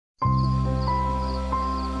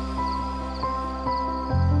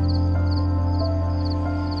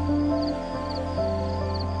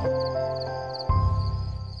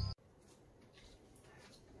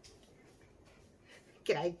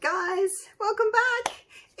G'day guys, welcome back.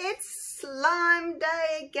 It's slime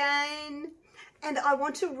day again and I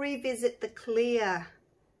want to revisit the clear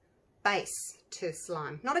base to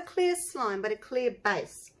slime. Not a clear slime but a clear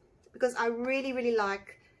base, because I really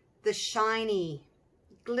like the shiny,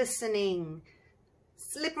 glistening,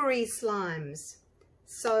 slippery slimes.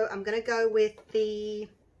 So I'm going to go with the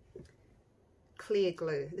clear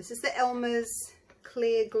glue. This is the Elmers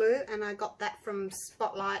clear glue and I got that from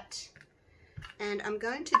Spotlight. And I'm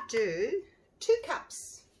going to do 2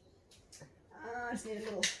 cups. I just need a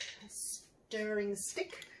little stirring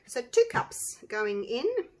stick. So 2 cups going in.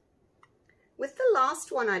 With the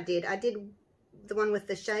last one I did the one with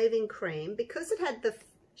the shaving cream, because it had the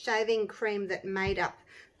shaving cream that made up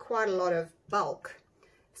quite a lot of bulk.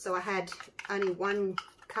 So I had only 1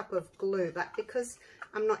 cup of glue, but because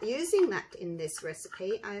I'm not using that in this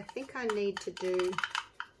recipe, I think I need to do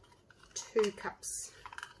 2 cups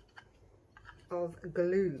of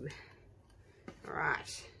glue. All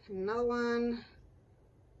right, another one.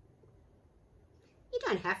 You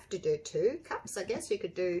don't have to do 2 cups. I guess you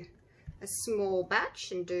could do a small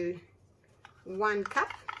batch and do 1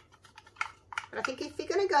 cup. But I think if you're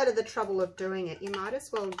going to go to the trouble of doing it, you might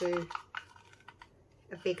as well do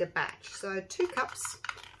a bigger batch. So 2 cups,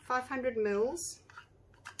 500 mils.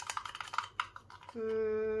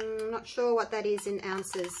 Not sure what that is in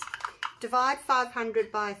ounces. Divide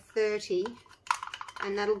 500 by 30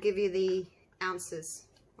 and that'll give you the ounces,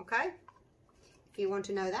 okay? If you want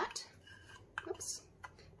to know that. Oops,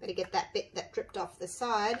 better get that bit that dripped off the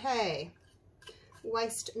side. Hey,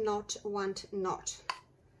 waste not, want not.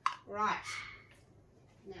 Right,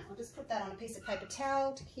 now I'll just put that on a piece of paper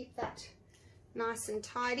towel to keep that nice and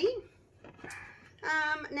tidy.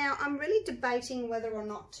 Now I'm really debating whether or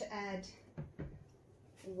not to add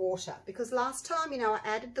water, because last time, you know, I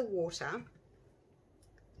added the water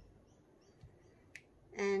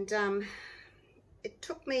and it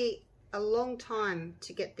took me a long time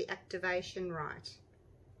to get the activation right,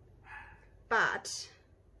 but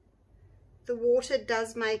the water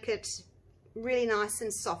does make it really nice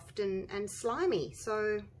and soft and slimy.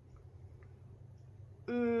 So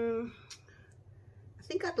I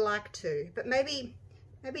think I'd like to, but maybe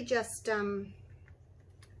just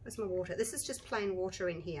where's my water? This is just plain water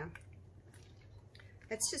in here.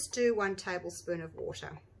 Let's just do 1 tablespoon of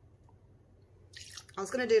water. I was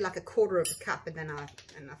going to do like 1/4 of a cup, and then I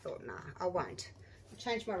thought, nah, I won't. I'll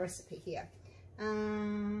change my recipe here.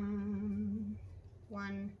 1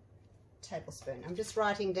 tablespoon. I'm just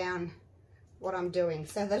writing down what I'm doing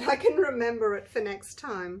so that I can remember it for next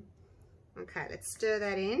time. Okay, let's stir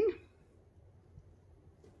that in.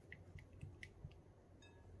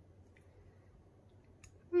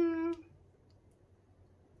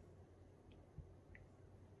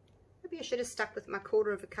 Maybe I should have stuck with my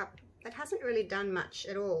 1/4 of a cup. That hasn't really done much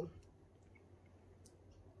at all.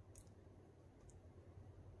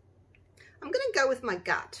 I'm going to go with my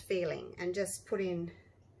gut feeling and just put in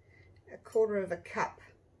 1/4 of a cup,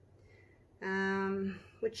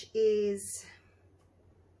 which is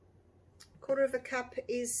 1/4 of a cup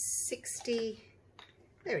is 60.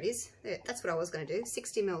 There it is. There, that's what I was going to do.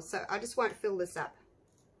 60 mils. So I just won't fill this up.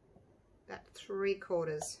 About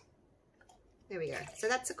 3/4. There we go. So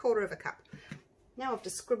that's 1/4 of a cup. Now I've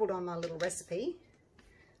just scribbled on my little recipe.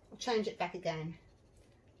 I'll change it back again.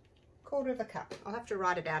 1/4 of a cup. I'll have to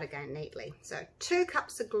write it out again neatly. So 2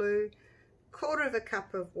 cups of glue, 1/4 of a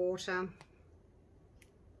cup of water.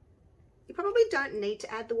 You probably don't need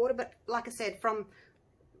to add the water, but like I said, from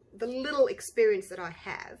the little experience that I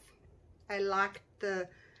have, I like the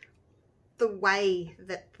way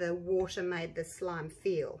that the water made the slime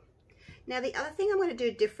feel. Now the other thing I'm going to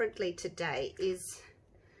do differently today is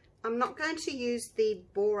I'm not going to use the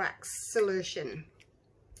Borax solution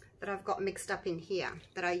that I've got mixed up in here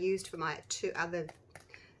that I used for my 2 other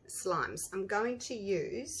slimes. I'm going to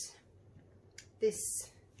use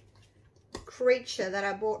this creature that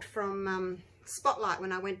I bought from Spotlight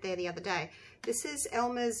when I went there the other day. This is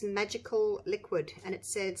Elmer's Magical Liquid, and it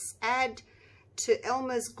says add to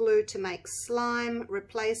Elmer's glue to make slime,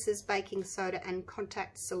 replaces baking soda and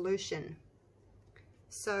contact solution.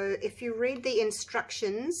 So if you read the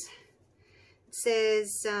instructions, it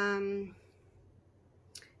says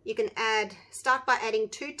you can start by adding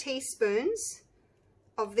 2 teaspoons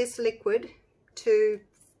of this liquid to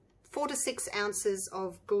 4 to 6 ounces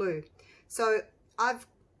of glue. So I've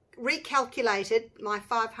recalculated my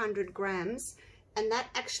 500 grams, and that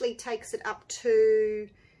actually takes it up to,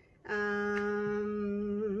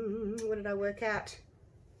 what did I work out?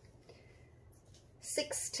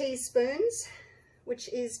 6 teaspoons, which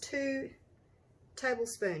is 2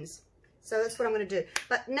 tablespoons. So that's what I'm going to do.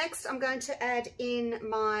 But next I'm going to add in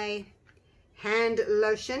my hand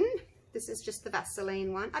lotion. This is just the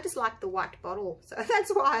Vaseline one. I just like the white bottle, so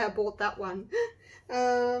that's why I bought that one.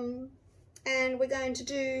 And we're going to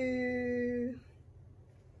do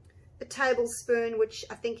a tablespoon, which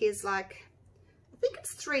I think is like, I think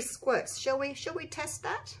it's 3 squirts. Shall we test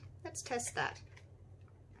that? Let's test that.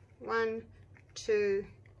 1, 2,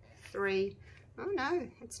 3. Oh no,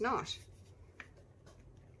 it's not.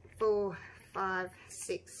 4, 5,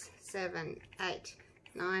 6, 7, 8,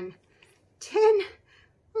 9, 10.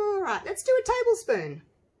 All right, let's do a tablespoon.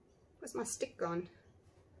 Where's my stick gone?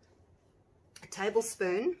 A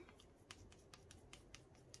tablespoon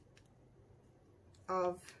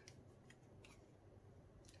of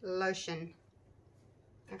lotion.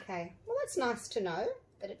 Okay, well, that's nice to know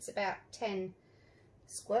that it's about 10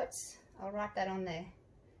 squirts. I'll write that on there.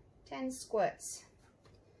 10 squirts.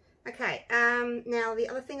 Okay, now the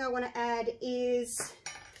other thing I want to add is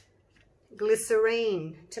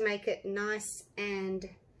glycerine to make it nice and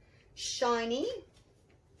shiny.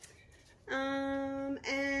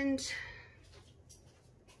 And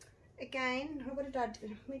again, what did I do?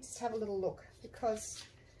 Let me just have a little look, because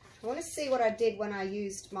I want to see what I did when I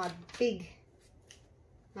used my big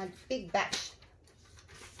batch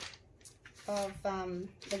of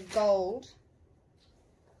the gold.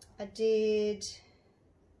 I did,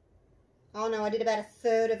 oh no, I did about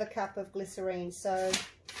 1/3 of a cup of glycerine. So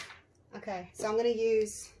okay, so I'm going to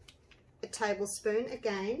use a tablespoon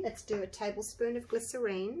again. Let's do a tablespoon of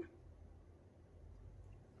glycerine,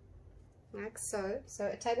 like so. So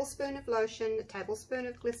a tablespoon of lotion, a tablespoon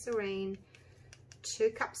of glycerine,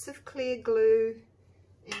 2 cups of clear glue,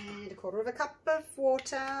 and 1/4 cup of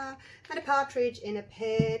water, and a partridge in a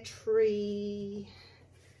pear tree.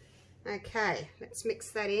 Okay, let's mix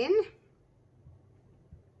that in.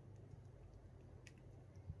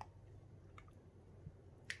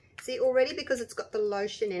 See, already, because it's got the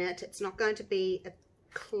lotion in it, it's not going to be a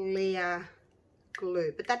clear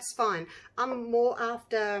glue, but that's fine. I'm more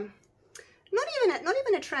after not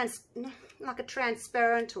even a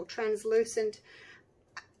transparent or translucent.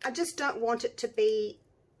 I just don't want it to be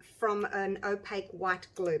from an opaque white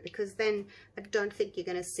glue, because then I don't think you're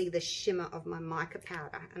going to see the shimmer of my mica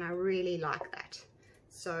powder, and I really like that.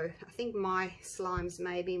 So I think my slimes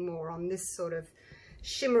may be more on this sort of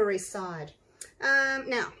shimmery side.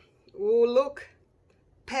 Now, oh look,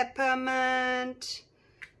 peppermint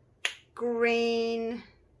green.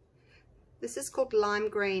 This is called lime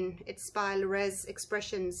green. It's by Lorez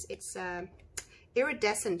Expressions. It's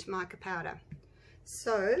iridescent mica powder.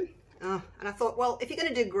 So, and I thought, well, if you're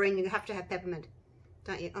going to do green, you have to have peppermint,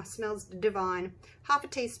 don't you? Oh, it smells divine. 1/2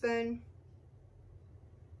 teaspoon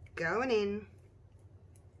going in.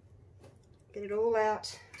 Get it all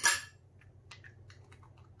out.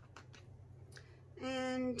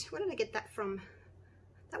 And where did I get that from?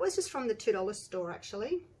 That was just from the $2 store,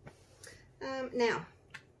 actually. Now,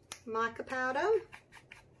 mica powder,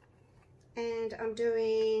 and I'm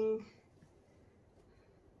doing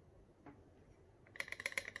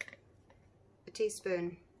a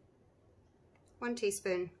teaspoon, 1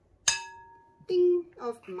 teaspoon, ding,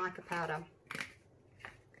 of mica powder.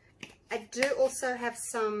 I do also have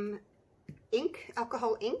some ink,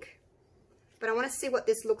 alcohol ink, but I want to see what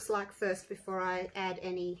this looks like first before I add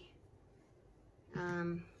any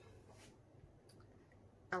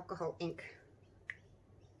alcohol ink.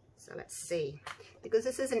 So let's see, because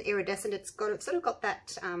this is an iridescent, it's sort of got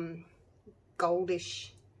that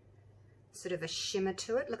goldish sort of a shimmer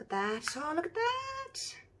to it. Look at that. Oh, look at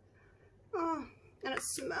that. Oh, and it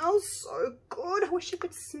smells so good. I wish you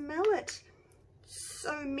could smell it.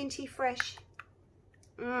 So minty fresh.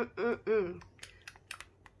 So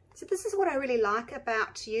this is what I really like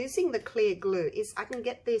about using the clear glue, is I can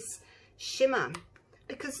get this shimmer,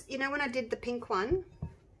 because you know when I did the pink one,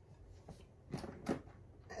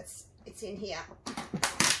 it's in here.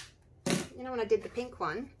 You know when I did the pink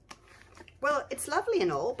one, well, it's lovely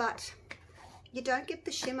and all, but you don't get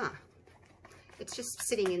the shimmer. It's just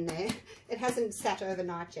sitting in there. It hasn't sat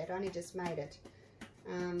overnight yet. I only just made it.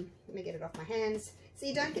 Let me get it off my hands. So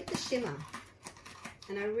you don't get the shimmer.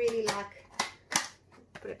 And I really like,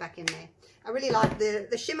 put it back in there. I really like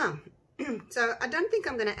the shimmer. So I don't think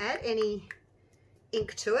I'm going to add any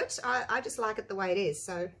ink to it. I just like it the way it is.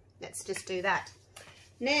 So let's just do that.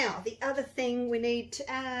 Now, the other thing we need to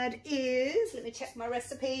add is, let me check my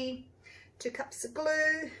recipe, 2 cups of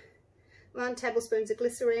glue, 1 tablespoon of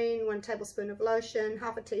glycerine, 1 tablespoon of lotion,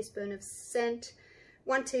 1/2 teaspoon of scent,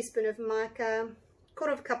 1 teaspoon of mica,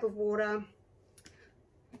 1/4 cup of water,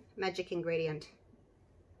 magic ingredient.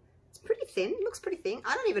 It's pretty thin. It looks pretty thin.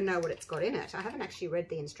 I don't even know what it's got in it. I haven't actually read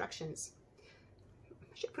the instructions.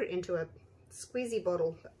 I should put it into a squeezy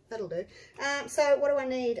bottle. That'll do. So what do I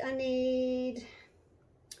need? I need,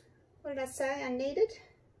 what did I say I needed?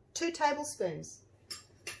 2 tablespoons.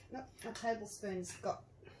 Nope, my tablespoon's got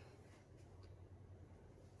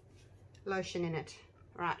lotion in it.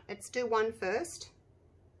 All right, let's do one first.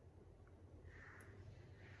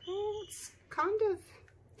 Oh, it's kind of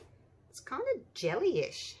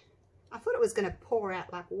jelly-ish. I thought it was going to pour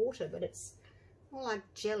out like water, but it's more like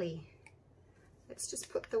jelly. Let's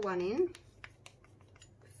just put the one in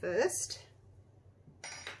first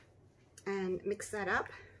and mix that up.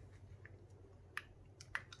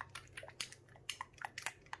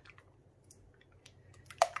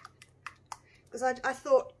 Because I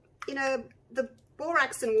thought, you know, the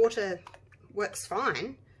borax and water works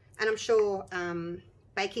fine, and I'm sure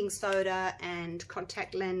baking soda and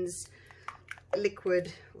contact lens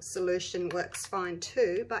liquid or solution works fine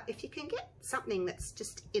too. But if you can get something that's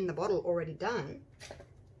just in the bottle already done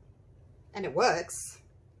and it works,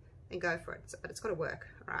 then go for it. But it's got to work.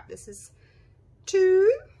 All right, this is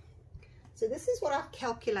 2. So this is what I've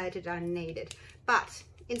calculated I needed. But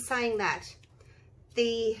in saying that,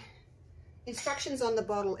 the instructions on the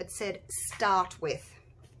bottle, it said start with.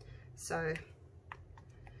 So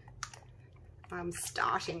I'm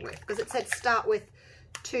starting with, because it said start with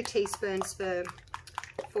 2 teaspoons for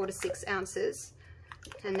 4 to 6 ounces,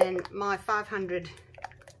 and then my 500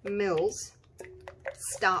 mils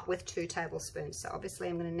start with 2 tablespoons. So obviously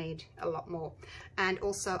I'm going to need a lot more, and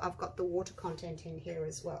also I've got the water content in here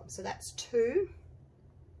as well. So that's 2,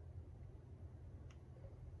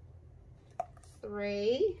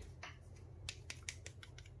 3,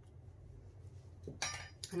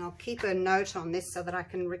 and I'll keep a note on this so that I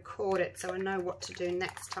can record it so I know what to do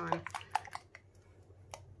next time.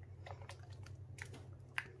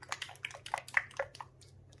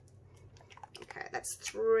 Okay, that's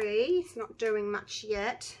 3. It's not doing much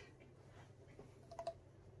yet.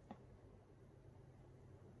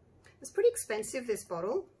 It's pretty expensive, this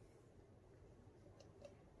bottle.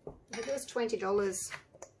 I think it was $20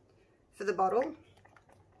 for the bottle.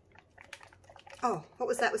 Oh, what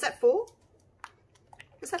was that? Was that 4?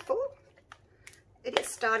 Was that 4? It is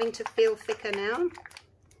starting to feel thicker now.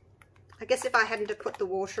 I guess if I hadn't to put the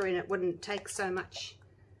water in, it wouldn't take so much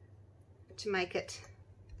to make it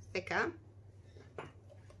thicker.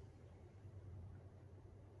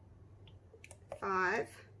 5,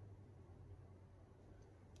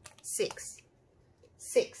 6,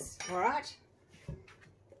 6. All right.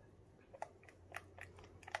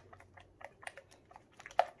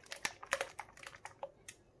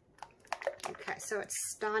 Okay, so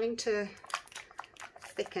it's starting to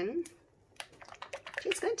thicken. Gee,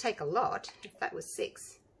 it's going to take a lot if that was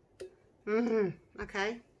 6.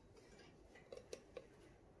 Okay.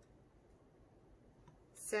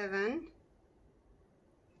 7,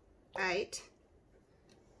 8.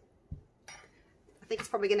 I think it's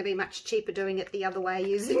probably going to be much cheaper doing it the other way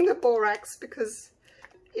using the borax, because,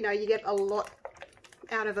 you know, you get a lot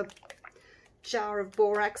out of a jar of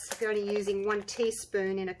borax if you're only using 1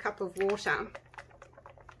 teaspoon in a cup of water.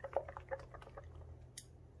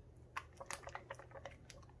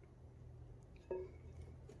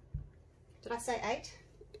 Did I say 8?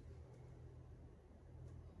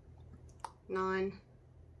 9,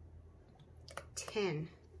 10.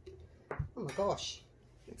 Oh my gosh,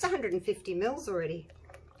 it's 150 mils already.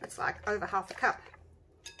 It's like over half a cup.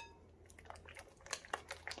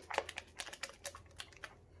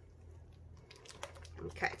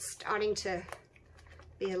 Okay, it's starting to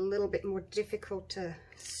be a little bit more difficult to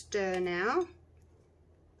stir now.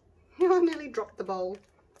 I nearly dropped the bowl.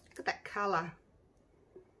 Look at that colour.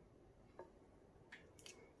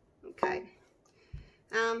 Okay.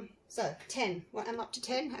 So 10. Well, I'm up to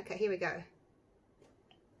 10. Okay, here we go.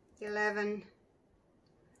 11,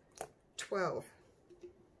 12.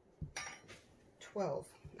 12.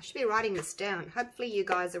 I should be writing this down. Hopefully you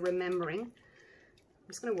guys are remembering. I'm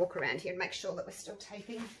just going to walk around here and make sure that we're still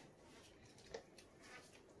taping.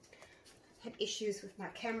 I've had issues with my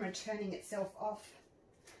camera turning itself off,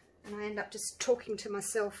 and I end up just talking to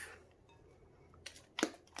myself.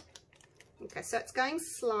 Okay, so it's going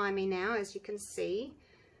slimy now, as you can see,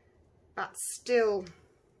 but still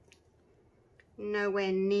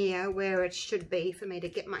nowhere near where it should be for me to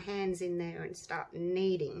get my hands in there and start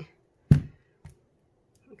kneading.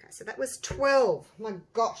 Okay, so that was 12. My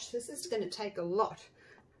gosh, this is going to take a lot.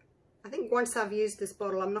 I think once I've used this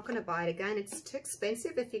bottle, I'm not going to buy it again. It's too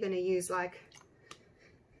expensive if you're going to use like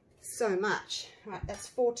so much. Right, that's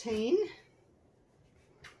 14.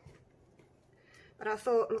 But I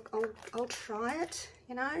thought, look, I'll try it,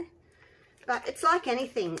 you know. But it's like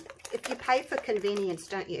anything, if you pay for convenience,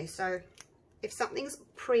 don't you? So if something's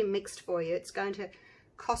pre-mixed for you, it's going to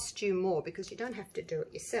cost you more because you don't have to do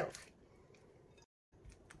it yourself.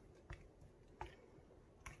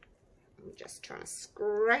 I'm just trying to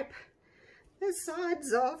scrape the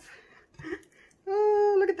sides off.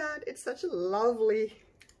 Oh, look at that. It's such a lovely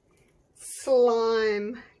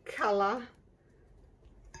slime colour.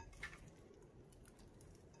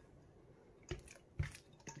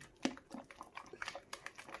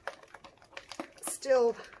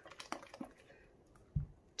 Still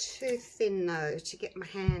too thin though to get my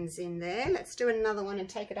hands in there. Let's do another one and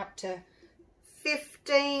take it up to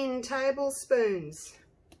 15 tablespoons.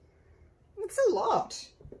 That's a lot.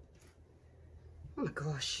 Oh my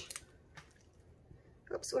gosh.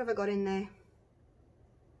 Oops, what have I got in there?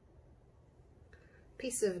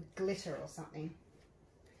 Piece of glitter or something.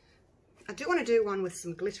 I do want to do one with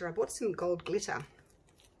some glitter. I bought some gold glitter.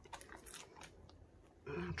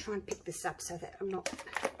 I'll try and pick this up so that I'm not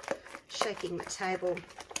shaking the table.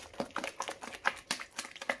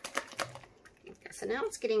 Okay, so now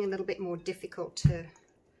it's getting a little bit more difficult to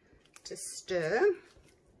stir.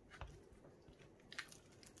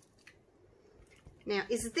 Now,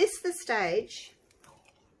 is this the stage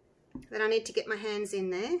that I need to get my hands in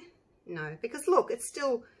there? No, because look, it's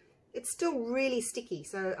still really sticky,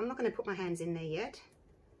 so I'm not going to put my hands in there yet.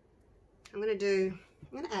 I'm going to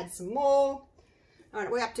add some more. All right,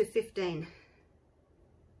 we're up to 15,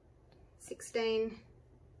 16,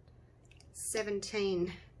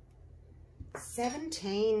 17,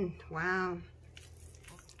 17, wow.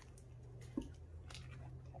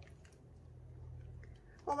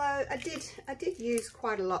 Although I did use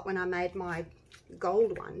quite a lot when I made my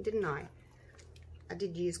gold one, didn't I? I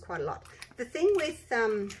did use quite a lot. The thing with,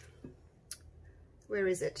 where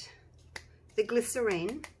is it? The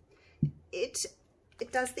glycerine, it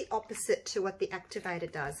does the opposite to what the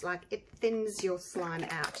activator does. Like, it thins your slime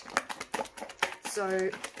out. So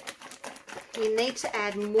you need to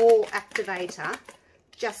add more activator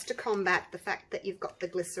just to combat the fact that you've got the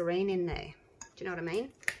glycerine in there. Do you know what I mean?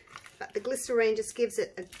 But the glycerine just gives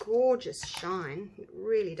it a gorgeous shine. It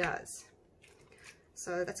really does.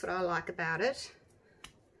 So that's what I like about it.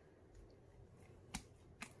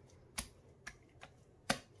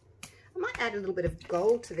 I might add a little bit of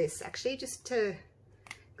gold to this actually, just to,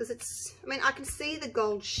 because it's, I mean, I can see the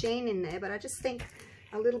gold sheen in there, but I just think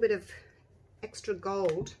a little bit of extra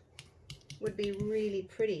gold would be really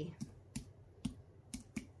pretty.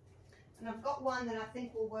 And I've got one that I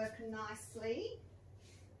think will work nicely.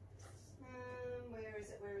 Where is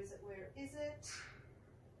it? Where is it? Where is it?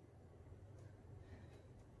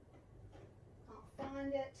 Can't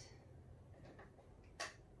find it.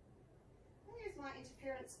 Where's my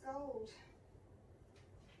interference gold?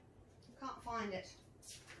 I can't find it.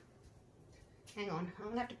 Hang on, I'm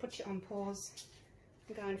going to have to put you on pause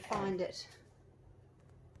and go and find it.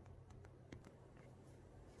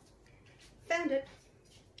 Found it.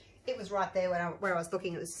 It was right there where I was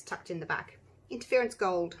looking. It was tucked in the back. Interference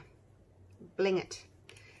gold. Bling it.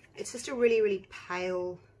 It's just a really, really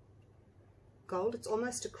pale gold. It's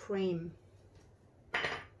almost a cream.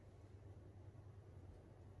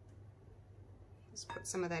 Let's put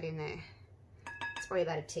some of that in there. It's probably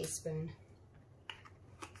about a teaspoon.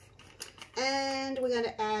 And we're going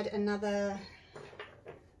to add another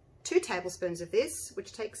 2 tablespoons of this,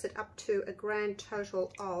 which takes it up to a grand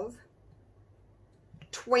total of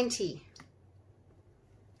 20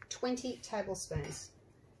 tablespoons.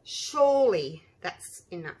 Surely that's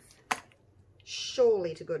enough.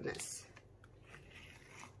 Surely to goodness.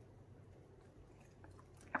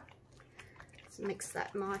 Let's mix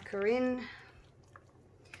that mica in.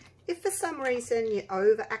 If for some reason you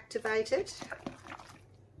over-activate it,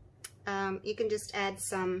 you can just add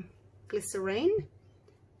some glycerine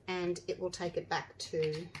and it will take it back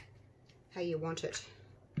to how you want it.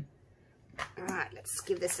 All right, let's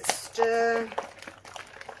give this a stir.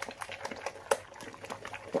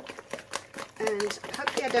 And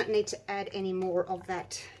hopefully I don't need to add any more of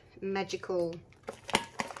that magical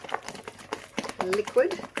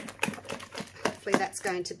liquid. Hopefully that's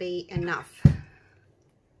going to be enough.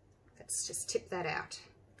 Let's just tip that out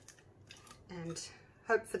and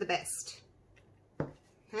hope for the best.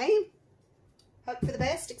 Hey, hope for the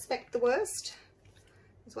best, expect the worst,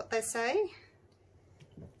 is what they say.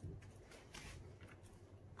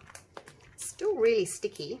 Still really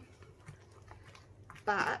sticky,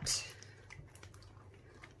 but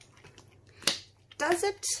does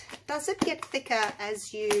it get thicker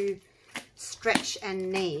as you stretch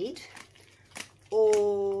and knead,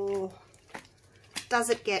 or does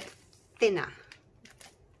it get thinner?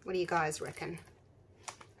 What do you guys reckon?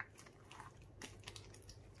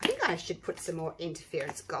 I should put some more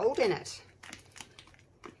interference gold in it.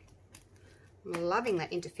 I'm loving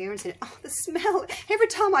that interference in it. Oh, the smell. Every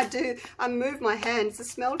time I move my hands, the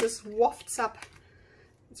smell just wafts up.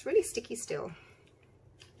 It's really sticky still.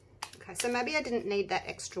 Okay, so maybe I didn't need that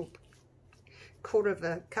extra quarter of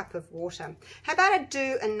a cup of water. How about I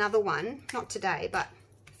do another one, not today, but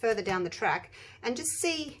further down the track, and just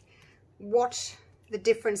see what the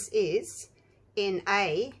difference is in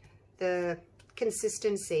the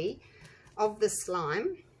consistency of the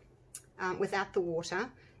slime without the water,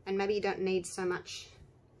 and maybe you don't need so much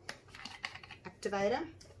activator.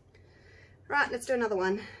 Right, let's do another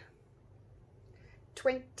one.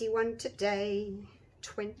 21 today,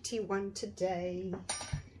 21 today.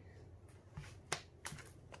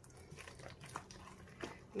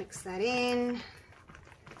 Mix that in,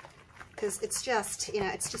 because it's just, you know,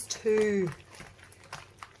 it's just too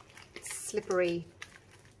slippery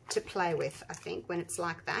to play with, I think, when it's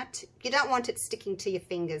like that. You don't want it sticking to your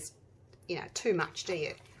fingers, you know, too much, do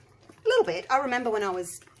you? A little bit. I remember when I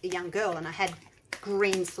was a young girl and I had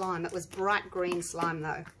green slime. It was bright green slime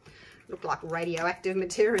though. It looked like radioactive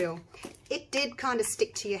material. It did kind of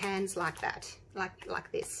stick to your hands like that,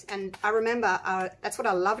 like this. And I remember that's what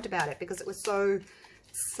I loved about it, because it was so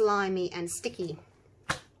slimy and sticky.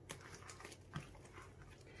 All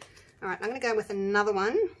right, I'm going to go with another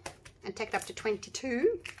one and take it up to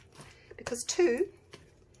 22, because 2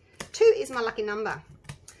 is my lucky number.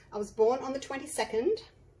 I was born on the 22nd.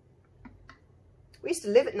 We used to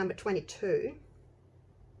live at number 22.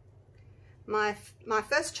 My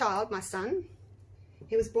first child, my son,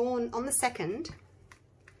 he was born on the 2nd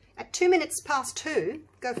at 2 minutes past 2,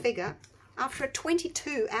 go figure, after a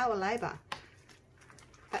 22-hour labour.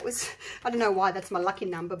 That was, I don't know why that's my lucky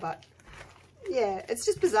number, but yeah, it's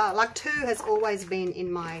just bizarre. Like 2 has always been in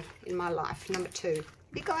my life, number 2.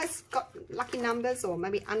 You guys got lucky numbers, or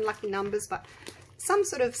maybe unlucky numbers, but some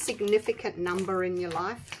sort of significant number in your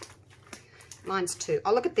life? Mine's 2.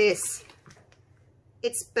 Oh, look at this.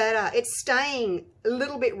 It's better. It's staying a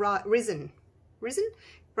little bit risen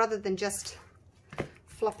rather than just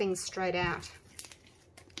flopping straight out.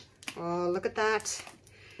 Oh, look at that.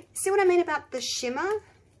 See what I mean about the shimmer?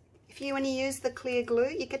 When you use the clear glue,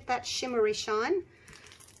 you get that shimmery shine.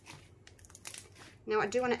 Now I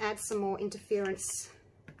do want to add some more interference.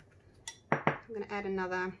 I'm going to add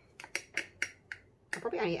another. I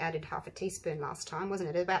probably only added half a teaspoon last time, wasn't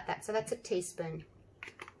it? About that. So that's a teaspoon.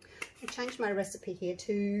 I changed my recipe here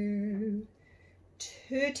to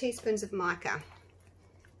 2 teaspoons of mica.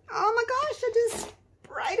 Oh my gosh, I just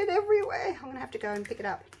sprayed it everywhere. I'm going to have to go and pick it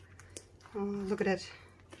up. Oh, look at it.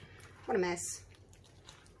 What a mess.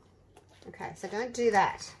 Okay, so don't do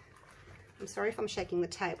that. I'm sorry if I'm shaking the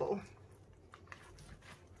table.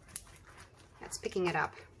 That's picking it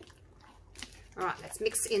up. All right, let's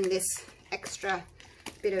mix in this extra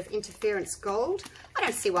bit of interference gold. I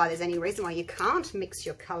don't see why there's any reason why you can't mix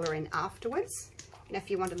your colour in afterwards. You know,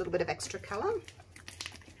 if you want a little bit of extra colour.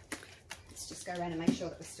 Let's just go around and make sure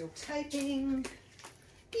that we're still taping.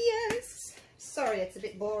 Yes. Sorry, it's a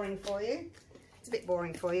bit boring for you. It's a bit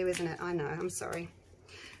boring for you, isn't it? I know, I'm sorry.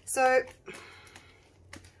 So,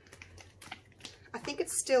 I think it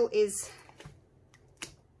still is,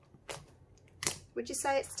 would you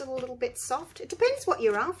say it's still a little bit soft? It depends what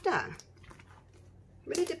you're after. It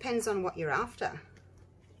really depends on what you're after.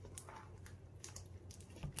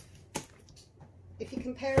 If you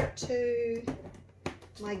compare it to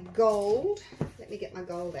my gold, let me get my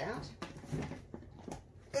gold out.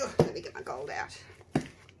 Ugh, let me get my gold out.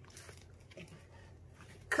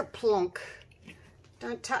 Kaplonk.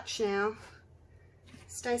 Don't touch now.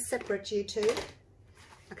 Stay separate, you two.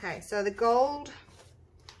 Okay, so the gold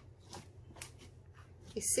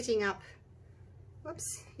is sitting up.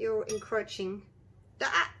 Whoops, you're encroaching.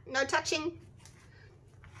 Ah, no touching.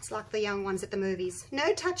 It's like the young ones at the movies.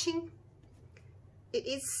 No touching. It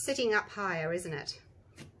is sitting up higher, isn't it?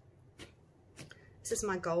 This is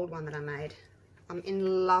my gold one that I made. I'm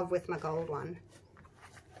in love with my gold one.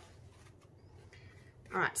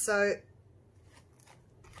 All right, so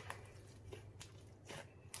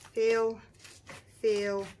feel.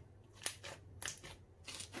 All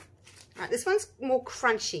right, this one's more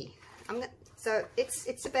crunchy. So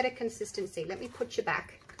it's a better consistency. Let me put you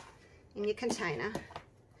back in your container.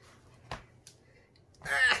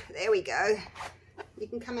 There we go. You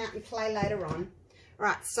can come out and play later on. All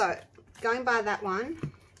right, so going by that one,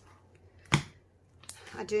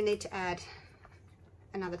 I do need to add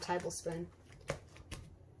another tablespoon.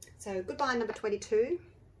 So goodbye, number 22.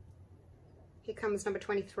 Here comes number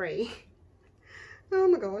 23. Oh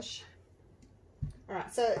my gosh. All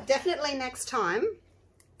right, so definitely next time,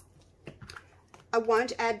 I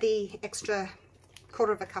won't add the extra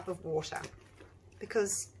 1/4 cup of water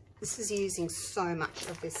because this is using so much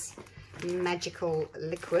of this magical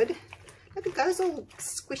liquid. Look, it goes all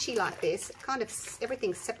squishy like this. It kind of,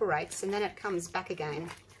 everything separates and then it comes back again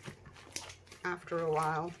after a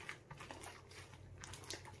while.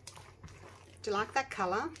 Do you like that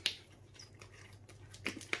colour?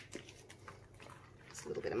 It's a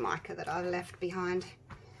little bit of mica that I left behind.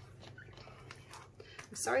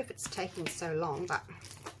 I'm sorry if it's taking so long, but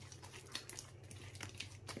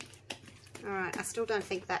alright, I still don't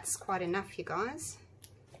think that's quite enough, you guys.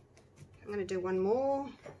 I'm going to do one more.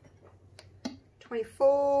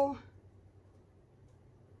 24.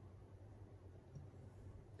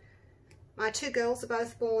 My 2 girls are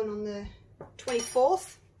both born on the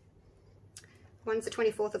 24th. One's the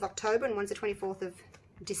 24th of October and one's the 24th of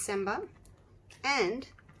December. And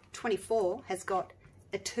 24 has got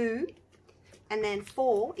a 2. And then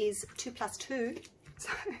 4 is 2 plus 2. So,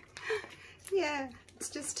 yeah, it's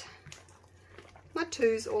just my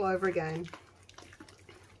 2s all over again.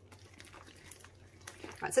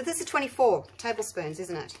 Right, so this is 24 tablespoons,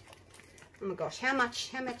 isn't it? Oh my gosh, how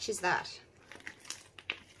much is that?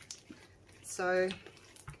 So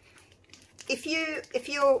if you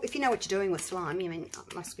know what you're doing with slime, I mean,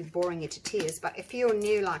 I must be boring you to tears, but if you're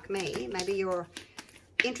new like me, maybe you're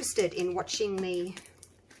interested in watching me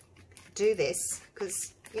do this,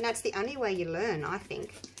 because you know it's the only way you learn, I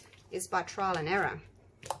think, is by trial and error.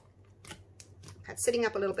 Okay, it's sitting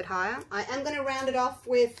up a little bit higher. I am going to round it off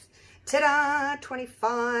with, ta-da,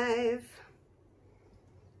 25.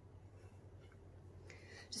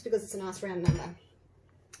 Just because it's a nice round number.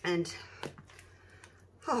 And,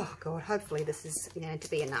 oh God, hopefully this is going to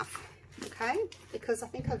be enough. Okay? Because I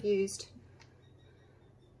think I've used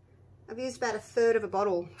about 1/3 of a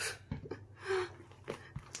bottle.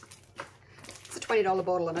 It's a $20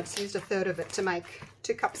 bottle and I just used 1/3 of it to make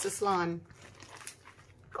 2 cups of slime.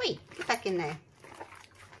 Gooey, get back in there.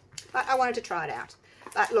 But I wanted to try it out.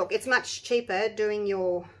 But look, it's much cheaper doing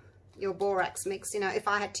your borax mix. You know, if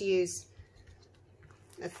I had to use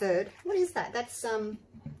 1/3, what is that? That's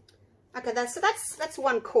okay. That's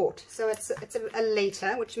 1 quart. So it's a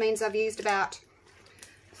litre, which means I've used about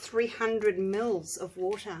 300 mils of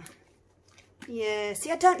water. Yeah.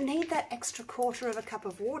 See, I don't need that extra 1/4 cup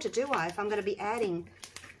of water, do I? If I'm going to be adding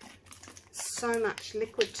so much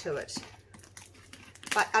liquid to it.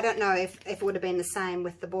 But I don't know if it would have been the same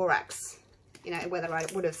with the borax. You know, whether I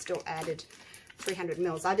would have still added 300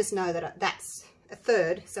 mils. I just know that that's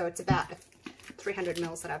 1/3, so it's about 300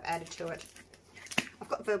 mils that I've added to it. I've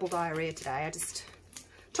got verbal diarrhea today. I just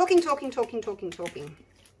talking. All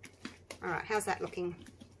right, how's that looking?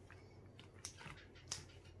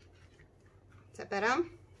 Is that better?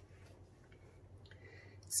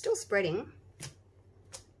 It's still spreading.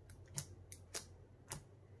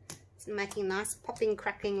 It's making nice popping,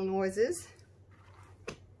 crackling noises.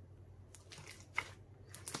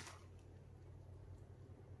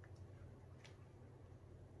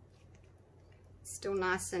 Still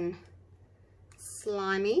nice and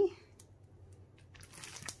slimy.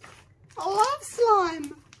 I love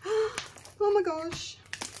slime. Oh my gosh.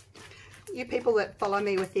 You people that follow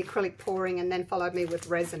me with the acrylic pouring and then followed me with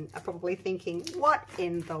resin are probably thinking, what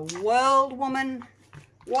in the world, woman?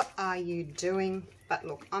 What are you doing? But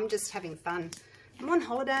look, I'm just having fun. I'm on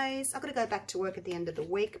holidays. I've got to go back to work at the end of the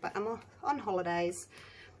week, but I'm on holidays.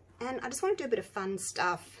 And I just want to do a bit of fun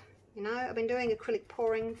stuff. You know, I've been doing acrylic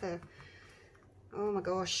pouring for, oh my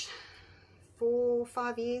gosh, 4 or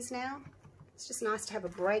 5 years now. It's just nice to have a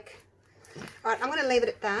break. All right, I'm going to leave it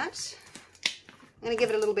at that. I'm going to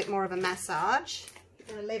give it a little bit more of a massage. I'm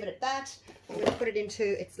going to leave it at that. I'm going to put it into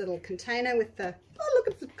its little container with the, oh look,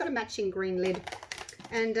 it's got a matching green lid.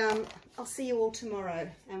 And I'll see you all tomorrow,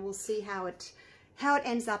 and we'll see how it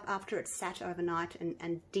ends up after it's sat overnight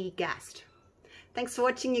and degassed. Thanks for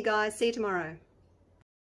watching, you guys. See you tomorrow.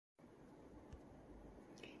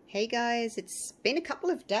 Hey guys, it's been a couple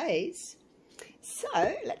of days, so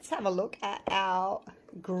let's have a look at our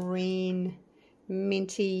green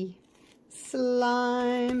minty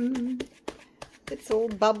slime. It's all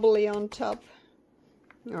bubbly on top.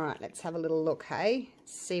 All right, let's have a little look, hey?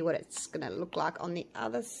 See what it's going to look like on the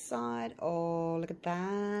other side. Oh, look at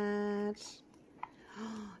that.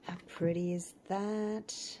 Oh, how pretty is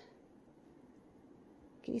that?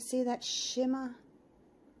 Can you see that shimmer?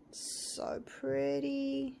 So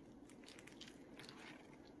pretty.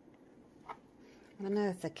 I don't know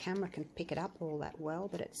if the camera can pick it up all that well,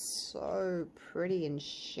 but it's so pretty and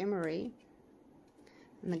shimmery.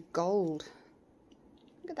 And the gold.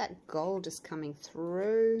 Look at that gold just coming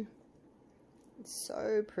through. It's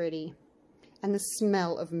so pretty. And the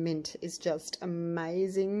smell of mint is just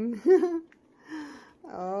amazing.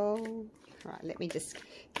 Oh, right, let me just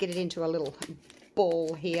get it into a little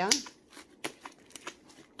ball here.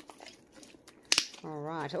 All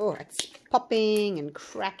right, oh, it's popping and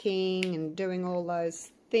cracking and doing all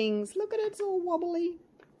those things. Look at it, it's all wobbly.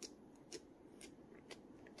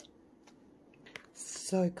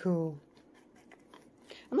 So cool.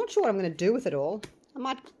 I'm not sure what I'm going to do with it all. I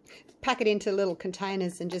might pack it into little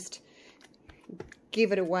containers and just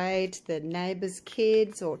give it away to the neighbours'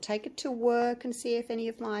 kids, or take it to work and see if any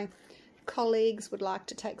of my colleagues would like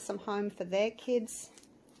to take some home for their kids.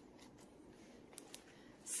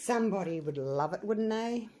 Somebody would love it, wouldn't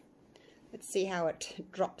they? Let's see how it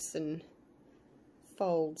drops and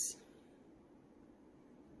folds.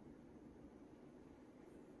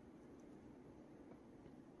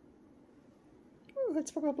 Oh,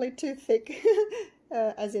 it's probably too thick,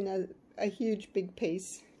 as in a huge big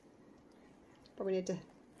piece. Probably need to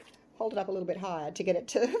hold it up a little bit higher to get it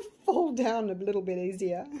to fall down a little bit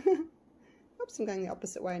easier. Oops, I'm going the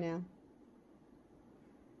opposite way now.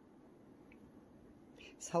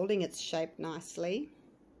 It's holding its shape nicely.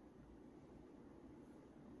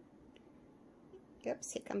 Yep,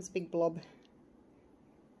 here comes a big blob.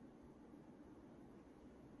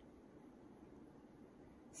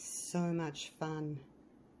 So much fun.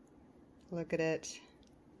 Look at it.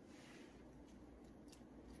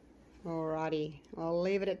 Alrighty, I'll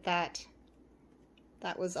leave it at that.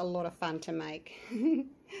 That was a lot of fun to make.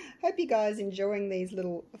 Hope you guys enjoying these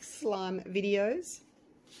little slime videos.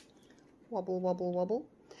 Wobble, wobble, wobble.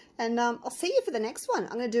 And I'll see you for the next one.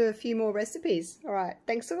 I'm going to do a few more recipes. Alright,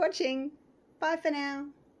 thanks for watching. Bye for now.